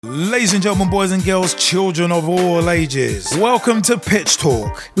Ladies and gentlemen, boys and girls, children of all ages, welcome to Pitch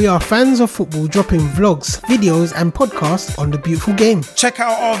Talk. We are fans of football dropping vlogs, videos and podcasts on the beautiful game. Check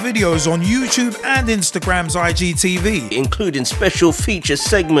out our videos on YouTube and Instagram's IGTV, including special feature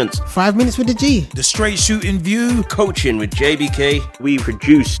segments, 5 minutes with the G, the straight shooting view, coaching with JBK. We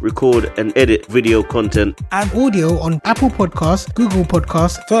produce, record and edit video content and audio on Apple Podcasts, Google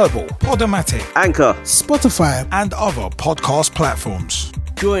Podcasts, Verbal, Podomatic, Anchor, Spotify and other podcast platforms.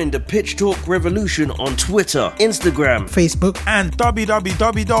 Join the Pitch Talk revolution on Twitter, Instagram, Facebook and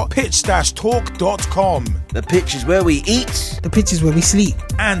www.pitch-talk.com. The pitch is where we eat. The pitch is where we sleep.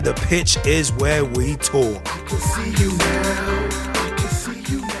 And the pitch is where we talk. I can see you now. I can see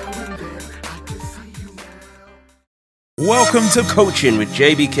you now and then. I can see you now. Welcome to Coaching with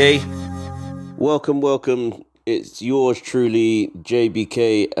JBK. Welcome. It's yours truly,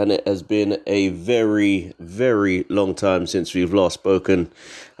 JBK, and it has been a very, very long time since we've last spoken.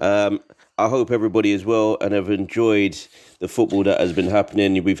 I hope everybody is well and have enjoyed the football that has been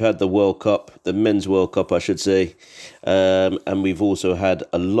happening. We've had the World Cup, the Men's World Cup, I should say, and we've also had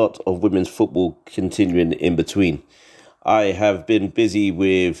a lot of women's football continuing in between. I have been busy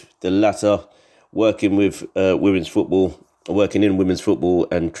with the latter, working with women's football, working in women's football,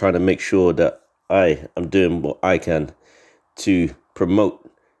 and trying to make sure that I am doing what I can to promote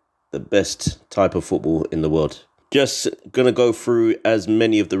the best type of football in the world. Just going to go through as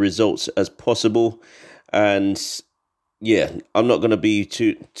many of the results as possible. And yeah, I'm not going to be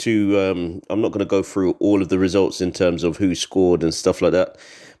I'm not going to go through all of the results in terms of who scored and stuff like that.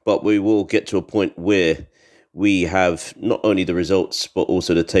 But we will get to a point where we have not only the results, but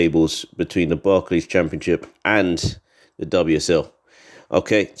also the tables between the Barclays Championship and the WSL.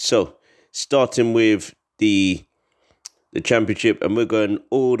 Okay, so starting with the championship, and we're going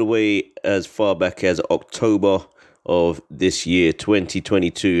all the way as far back as October of this year,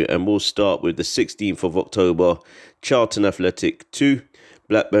 2022. And we'll start with the 16th of October, Charlton Athletic 2,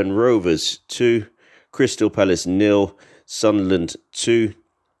 Blackburn Rovers 2, Crystal Palace 0, Sunderland 2,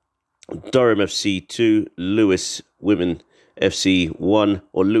 Durham FC 2, Lewis Women FC 1,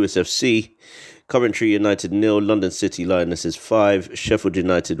 or Lewis FC, Coventry United 0, London City Lionesses 5, Sheffield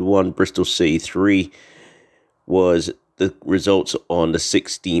United 1, Bristol City 3 was the results on the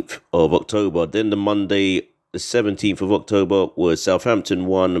 16th of October. Then the Monday, the 17th of October, was Southampton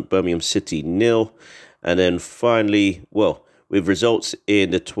 1, Birmingham City 0. And then finally, with results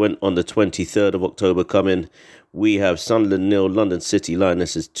on the 23rd of October coming, we have Sunderland 0, London City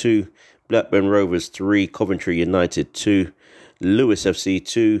Lionesses 2, Blackburn Rovers 3, Coventry United 2, Lewis FC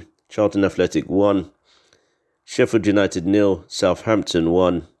 2, Charlton Athletic 1, Sheffield United 0, Southampton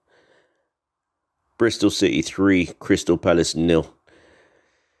 1, Bristol City 3, Crystal Palace 0.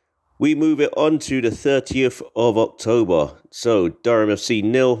 We move it on to the 30th of October. So Durham FC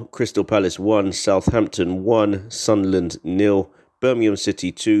 0, Crystal Palace 1, Southampton 1, Sunderland 0, Birmingham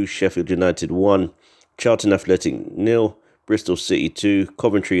City 2, Sheffield United 1, Charlton Athletic 0, Bristol City 2,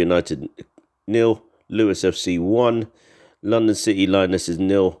 Coventry United 0, Lewis FC 1, London City Lionesses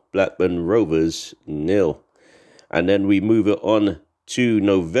 0, Blackburn Rovers 0. And then we move it on to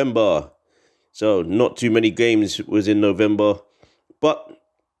November. So not too many games was in November, but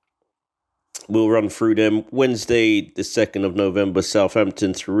we'll run through them. Wednesday, the 2nd of November,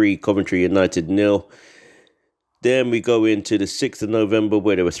 Southampton 3, Coventry United 0. Then we go into the 6th of November,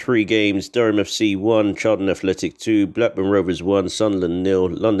 where there were 3 games. Durham FC 1, Charlton Athletic 2, Blackburn Rovers 1, Sunderland 0,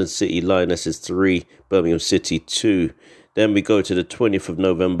 London City Lionesses 3, Birmingham City 2. Then we go to the 20th of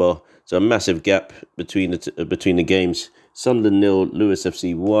November. So a massive gap between the games. Sunderland 0, Lewis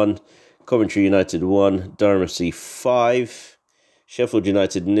FC 1, Coventry United 1, Durham FC 5, Sheffield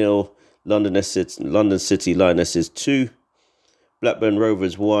United 0, London City Lionesses 2, Blackburn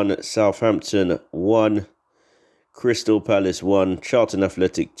Rovers 1, Southampton 1, Crystal Palace 1, Charlton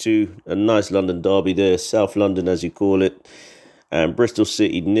Athletic 2. A nice London derby there, South London as you call it. And Bristol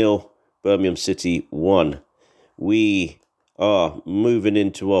City 0, Birmingham City 1. We are moving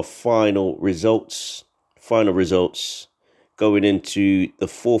into our final results. Going into the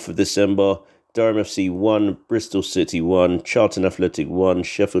 4th of December, Durham FC 1, Bristol City 1, Charlton Athletic 1,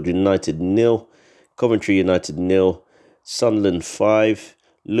 Sheffield United 0, Coventry United 0, Sunderland 5,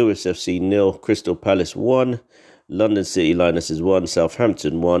 Lewis FC 0, Crystal Palace 1, London City Lionesses 1,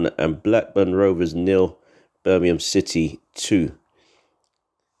 Southampton 1, and Blackburn Rovers 0, Birmingham City 2.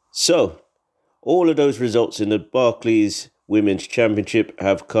 So, all of those results in the Barclays Women's Championship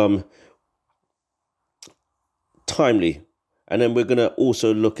have come timely. And then we're going to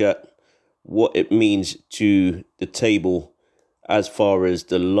also look at what it means to the table as far as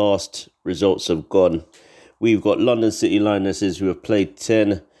the last results have gone. We've got London City Lionesses who have played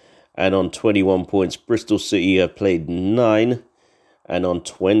 10 and on 21 points. Bristol City have played 9 and on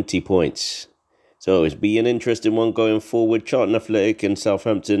 20 points. So it's be an interesting one going forward. Charlton Athletic and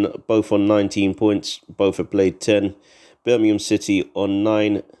Southampton both on 19 points. Both have played 10. Birmingham City on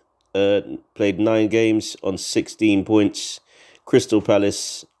 9, played 9 games on 16 points. Crystal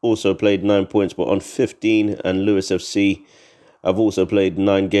Palace also played 9 points but on 15. And Lewis FC have also played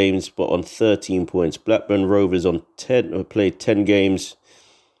 9 games but on 13 points. Blackburn Rovers on 10 played 10 games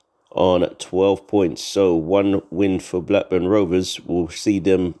on 12 points. So one win for Blackburn Rovers will see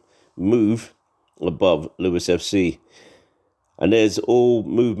them move above Lewis FC. And there's all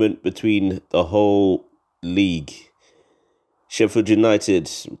movement between the whole league. Sheffield United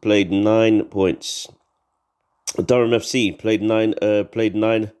played 9 points. Durham FC played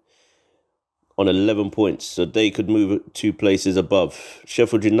 9 on 11 points, so they could move 2 places above.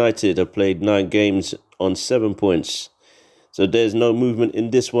 Sheffield United have played 9 games on 7 points, so there's no movement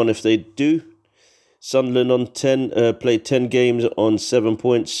in this one if they do. Sunderland on 10 played 10 games on 7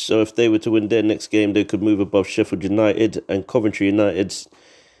 points, so if they were to win their next game, they could move above Sheffield United. And Coventry United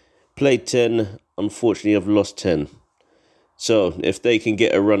played 10, unfortunately have lost 10. So if they can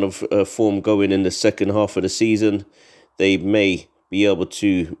get a run of form going in the second half of the season, they may be able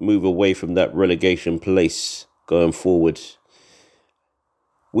to move away from that relegation place going forward.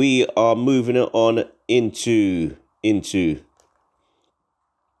 We are moving it on into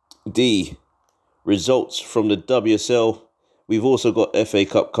the results from the WSL. We've also got FA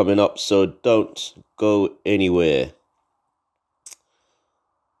Cup coming up, so don't go anywhere.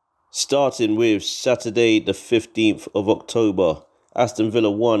 Starting with Saturday the 15th of October, Aston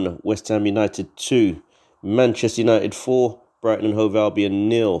Villa 1, West Ham United 2, Manchester United 4, Brighton and Hove Albion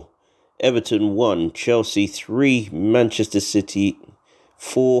 0, Everton 1, Chelsea 3, Manchester City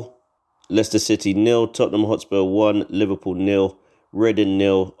 4, Leicester City 0, Tottenham Hotspur 1, Liverpool 0, Reading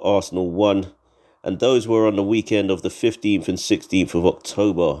 0, Arsenal 1. And those were on the weekend of the 15th and 16th of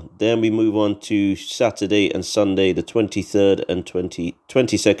October. Then we move on to Saturday and Sunday, the 23rd and 22nd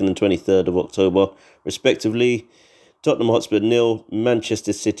and 23rd of October, respectively. Tottenham Hotspur 0,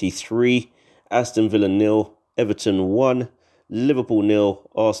 Manchester City 3, Aston Villa 0, Everton 1, Liverpool 0,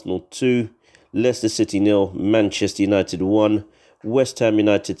 Arsenal 2, Leicester City 0, Manchester United 1, West Ham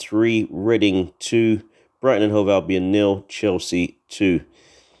United 3, Reading 2, Brighton and Hove Albion 0, Chelsea 2.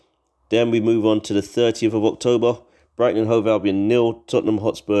 Then we move on to the 30th of October. Brighton and Hove Albion 0, Tottenham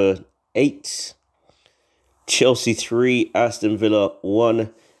Hotspur 8, Chelsea 3, Aston Villa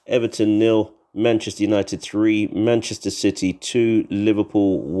 1, Everton 0, Manchester United 3, Manchester City 2,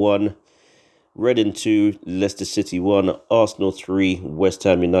 Liverpool 1, Reading 2, Leicester City 1, Arsenal 3, West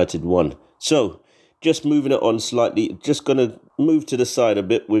Ham United 1. So, just moving it on slightly, just going to move to the side a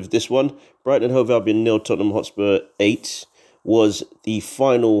bit with this one. Brighton and Hove Albion 0, Tottenham Hotspur 8. Was the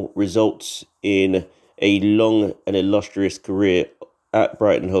final results in a long and illustrious career at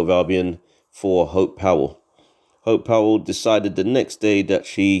Brighton Hove Albion for Hope Powell. Hope Powell decided the next day that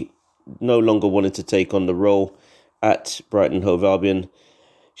she no longer wanted to take on the role at Brighton Hove Albion.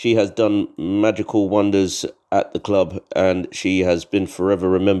 She has done magical wonders at the club, and she has been forever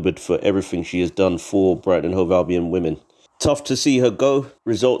remembered for everything she has done for Brighton Hove Albion women. Tough to see her go.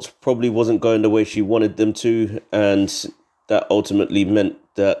 Results probably wasn't going the way she wanted them to, and that ultimately meant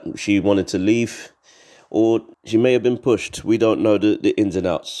that she wanted to leave, or she may have been pushed. We don't know the ins and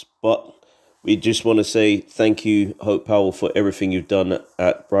outs, but we just want to say thank you, Hope Powell, for everything you've done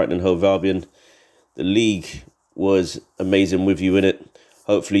at Brighton and Hove Albion. The league was amazing with you in it.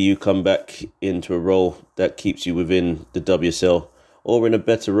 Hopefully you come back into a role that keeps you within the WSL, or in a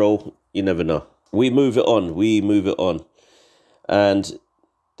better role. You never know. We move it on. And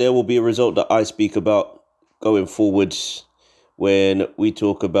there will be a result that I speak about going forwards when we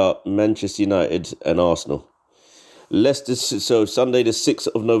talk about Manchester United and Arsenal. So Sunday the 6th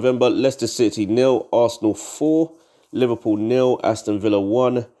of November, Leicester City 0, Arsenal 4, Liverpool 0, Aston Villa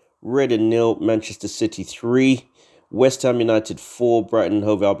 1, Reading 0, Manchester City 3, West Ham United 4, Brighton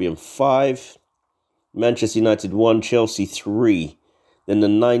Hove Albion 5, Manchester United 1, Chelsea 3. Then the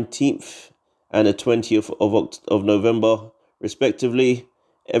 19th and the 20th of November, respectively,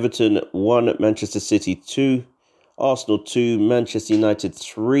 Everton 1, Manchester City 2, Arsenal 2, Manchester United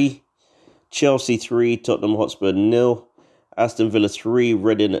 3, Chelsea 3, Tottenham Hotspur 0, Aston Villa 3,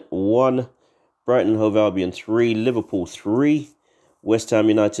 Reading 1, Brighton Hove Albion 3, Liverpool 3, West Ham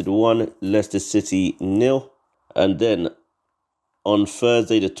United 1, Leicester City 0. And then on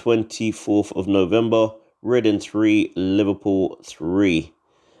Thursday the 24th of November, Reading 3, Liverpool 3.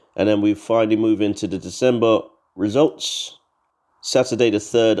 And then we finally move into the December results. Saturday the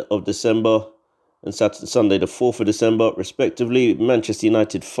 3rd of December, and Sunday the 4th of December, respectively. Manchester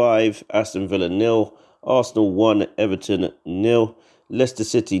United 5, Aston Villa 0, Arsenal 1, Everton 0, Leicester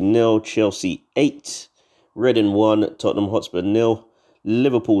City 0, Chelsea 8, Reading 1, Tottenham Hotspur 0,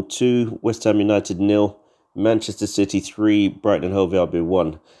 Liverpool 2, West Ham United 0, Manchester City 3, Brighton and Hove Albion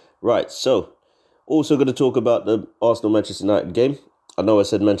 1. Right, so also going to talk about the Arsenal-Manchester United game. I know I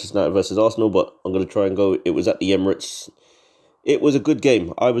said Manchester United versus Arsenal, but I'm going to try and go. It was at the Emirates. It was a good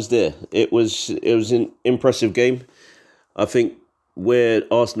game. I was there. It was an impressive game. I think where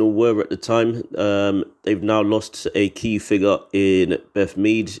Arsenal were at the time, they've now lost a key figure in Beth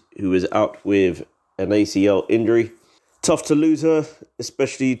Mead, who is out with an ACL injury. Tough to lose her,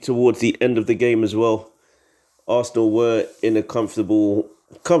 especially towards the end of the game as well. Arsenal were in a comfortable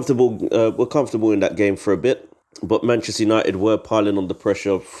in that game for a bit, but Manchester United were piling on the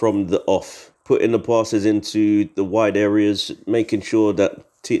pressure from the off, putting the passes into the wide areas, making sure that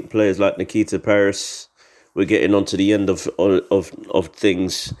players like Nikita Paris were getting onto the end of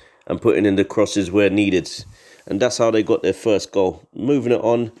things and putting in the crosses where needed, and that's how they got their first goal. Moving it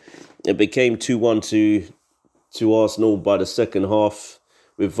on, it became 2-1 to Arsenal by the second half,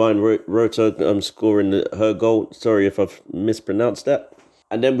 with Vine Rota scoring her goal. Sorry if I've mispronounced that.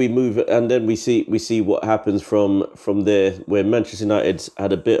 And then we see what happens from there, where Manchester United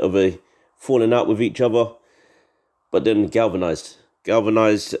had a bit of a falling out with each other, but then galvanised,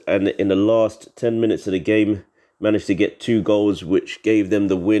 and in the last 10 minutes of the game, managed to get 2 goals, which gave them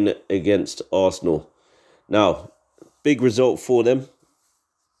the win against Arsenal. Now, big result for them,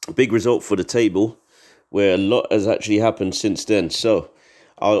 big result for the table, where a lot has actually happened since then. So,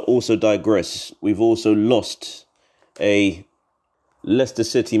 I'll also digress. We've also lost a Leicester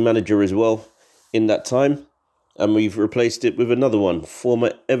City manager as well in that time, and we've replaced it with another one,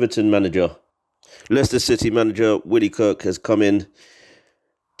 former Everton manager. Leicester City manager Willie Kirk has come in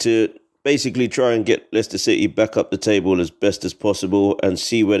to basically try and get Leicester City back up the table as best as possible and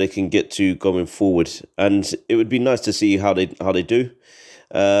see where they can get to going forward. And it would be nice to see how they do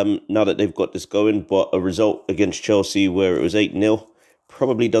now that they've got this going. But a result against Chelsea where it was 8-0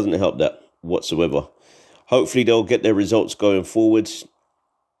 probably doesn't help that whatsoever. Hopefully they'll get their results going forward.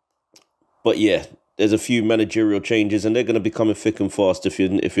 But yeah, there's a few managerial changes, and they're going to be coming thick and fast if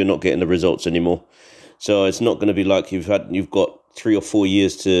you're not getting the results anymore. So it's not going to be like you've got 3 or 4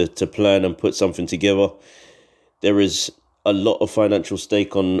 years to plan and put something together. There is a lot of financial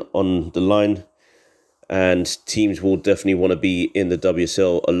stake on the line, and teams will definitely want to be in the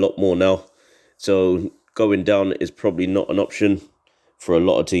WSL a lot more now. So going down is probably not an option for a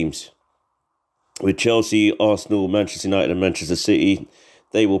lot of teams. With Chelsea, Arsenal, Manchester United and Manchester City,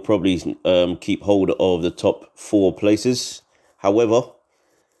 they will probably keep hold of the top 4 places. However,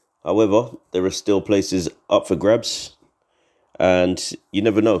 there are still places up for grabs, and you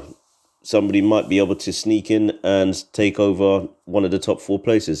never know. Somebody might be able to sneak in and take over one of the top 4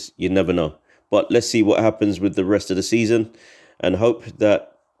 places. You never know. But let's see what happens with the rest of the season, and hope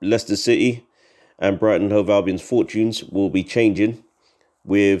that Leicester City and Brighton and Hove Albion's fortunes will be changing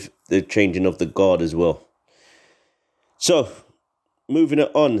with the changing of the guard as well. So, moving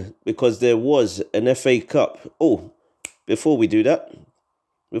it on, because there was an FA Cup. Oh, before we do that,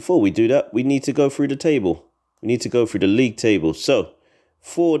 we need to go through the table. We need to go through the league table. So,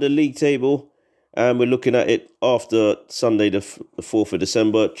 for the league table, and we're looking at it after Sunday the 4th of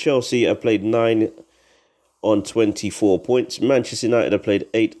December, Chelsea have played 9 on 24 points. Manchester United have played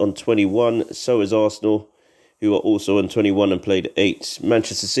 8 on 21. So is Arsenal, who are also on 21 and played 8.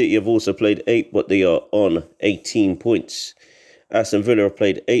 Manchester City have also played 8, but they are on 18 points. Aston Villa have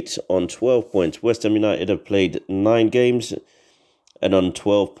played 8 on 12 points. West Ham United have played 9 games and on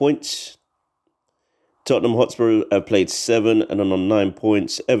 12 points. Tottenham Hotspur have played 7 and are on 9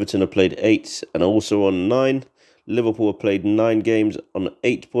 points. Everton have played 8 and are also on 9. Liverpool have played 9 games on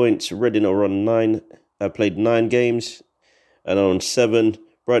 8 points. Reading are on 9, have played 9 games and are on 7.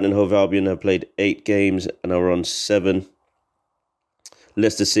 Brighton and Hove Albion have played 8 games and are on 7.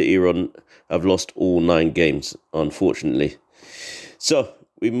 Leicester City have lost all 9 games, unfortunately. So,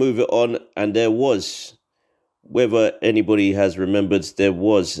 we move it on, and there was, whether anybody has remembered, there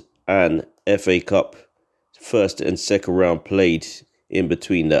was an FA Cup first and second round played in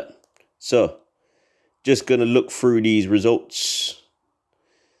between that. So, just going to look through these results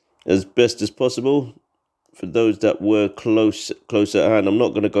as best as possible. For those that were close at hand, I'm not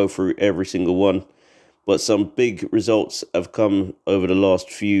going to go through every single one, but some big results have come over the last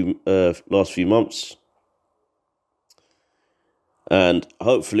few months, and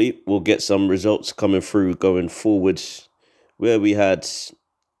hopefully we'll get some results coming through going forward. Where we had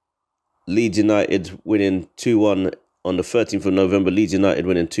Leeds United winning 2-1 on the 13th of November, Leeds United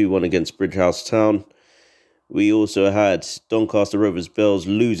winning 2-1 against Bridgehouse Town. We also had Doncaster Rovers Bells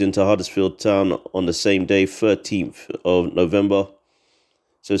losing to Huddersfield Town on the same day, 13th of November.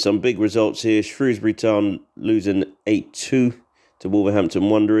 So some big results here. Shrewsbury Town losing 8-2 to Wolverhampton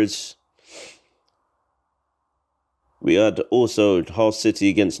Wanderers. We had also Hull City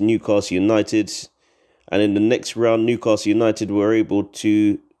against Newcastle United. And in the next round, Newcastle United were able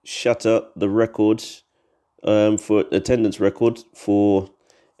to shatter the record for attendance record for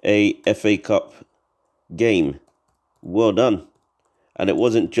a FA Cup game. Well done. And it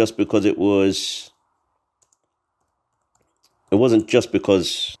wasn't just because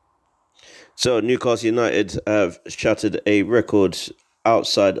so Newcastle United have shattered a record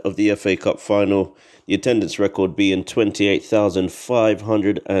outside of the FA Cup final, the attendance record being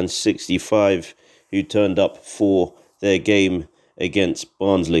 28,565 who turned up for their game against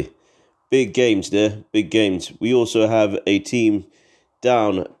Barnsley. Big games there, big games. We also have a team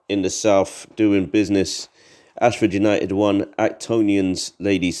down in the south doing business. Ashford United 1, Actonians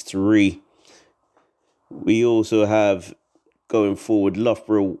Ladies 3. We also have, going forward,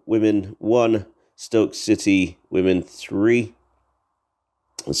 Loughborough Women 1, Stoke City Women 3.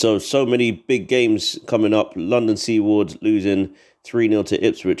 So many big games coming up. London Seawards losing 3-0 to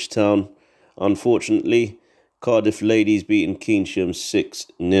Ipswich Town. Unfortunately, Cardiff Ladies beating Keynsham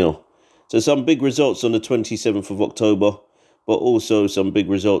 6-0. So some big results on the 27th of October, but also some big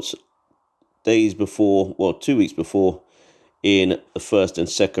results 2 weeks before, in the first and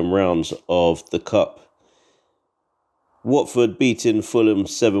second rounds of the Cup. Watford beating Fulham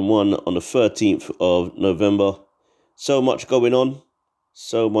 7-1 on the 13th of November. So much going on.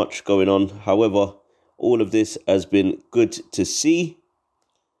 However, all of this has been good to see.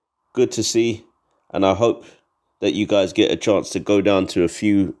 And I hope that you guys get a chance to go down to a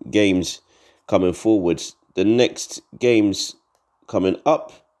few games coming forward. The next games coming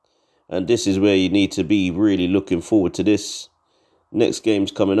up, and this is where you need to be really looking forward to this. Next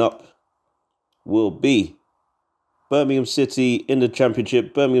games coming up will be Birmingham City in the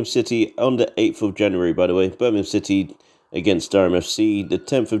Championship. Birmingham City on the 8th of January, by the way. Birmingham City against Durham FC. The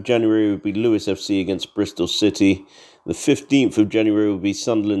 10th of January will be Lewis FC against Bristol City. The 15th of January will be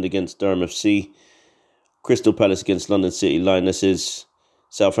Sunderland against Durham FC. Crystal Palace against London City Lionesses.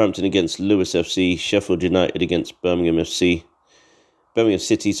 Southampton against Lewis FC. Sheffield United against Birmingham City.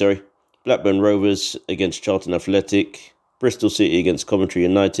 Blackburn Rovers against Charlton Athletic. Bristol City against Coventry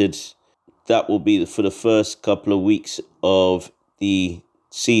United. That will be for the first couple of weeks of the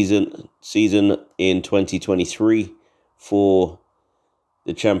season in 2023 for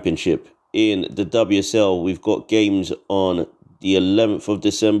the Championship. In the WSL, we've got games on the 11th of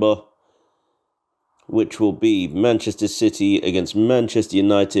December, which will be Manchester City against Manchester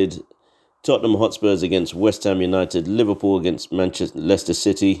United, Tottenham Hotspurs against West Ham United, Liverpool against Leicester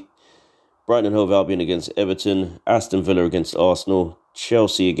City, Brighton and Hove Albion against Everton, Aston Villa against Arsenal,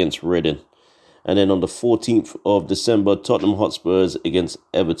 Chelsea against Reading. And then on the 14th of December, Tottenham Hotspurs against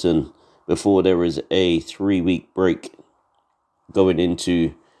Everton, before there is a 3-week break going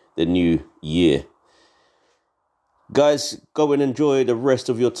into the new year. Guys, go and enjoy the rest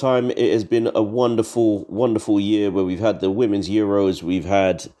of your time. It has been a wonderful, wonderful year where we've had the Women's Euros. We've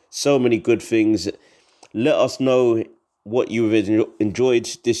had so many good things. Let us know what you've enjoyed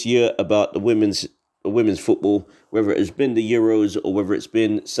this year about the women's football, whether it has been the Euros or whether it's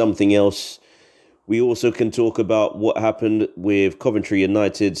been something else. We also can talk about what happened with Coventry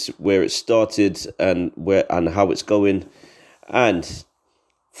United, where it started and how it's going. And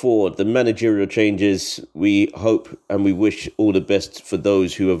for the managerial changes, we hope and we wish all the best for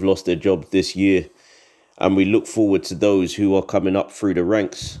those who have lost their job this year. And we look forward to those who are coming up through the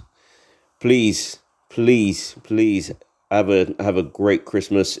ranks. Please have a great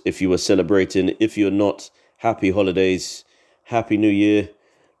Christmas if you are celebrating. If you're not, happy holidays, happy New Year.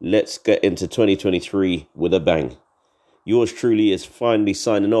 Let's get into 2023 with a bang. Yours truly is finally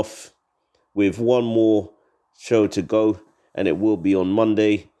signing off with one more show to go, and it will be on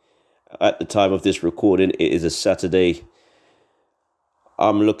Monday. At the time of this recording, it is a Saturday.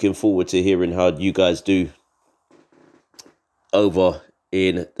 I'm looking forward to hearing how you guys do over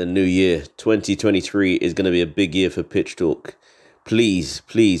in the new year. 2023 is going to be a big year for Pitch Talk. Please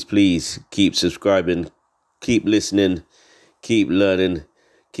keep subscribing, keep listening, keep learning,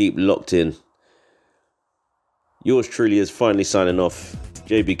 keep locked in. Yours truly is finally signing off.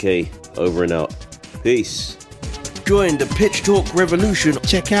 JBK, over and out. Peace. Join the Pitch Talk revolution.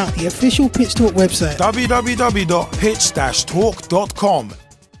 Check out the official Pitch Talk website, www.pitch-talk.com.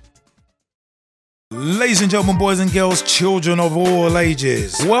 Ladies and gentlemen, boys and girls, children of all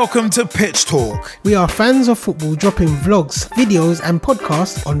ages, welcome to Pitch Talk. We are fans of football dropping vlogs, videos and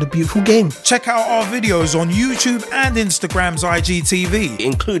podcasts on the beautiful game. Check out our videos on YouTube and Instagram's IGTV,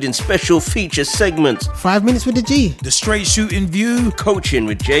 including special feature segments, 5 minutes with the G, the straight shooting view, coaching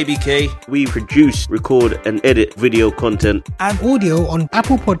with JBK. We produce, record and edit video content and audio on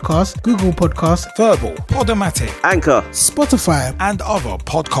Apple Podcasts, Google Podcasts, Verbal, Podomatic, Anchor, Spotify and other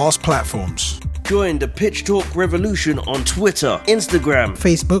podcast platforms. Join the Pitch Talk revolution on Twitter, Instagram,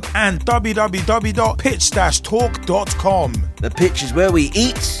 Facebook and www.pitch-talk.com. The pitch is where we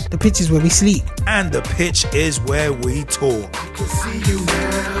eat. The pitch is where we sleep. And the pitch is where we talk. I can see you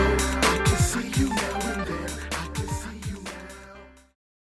now.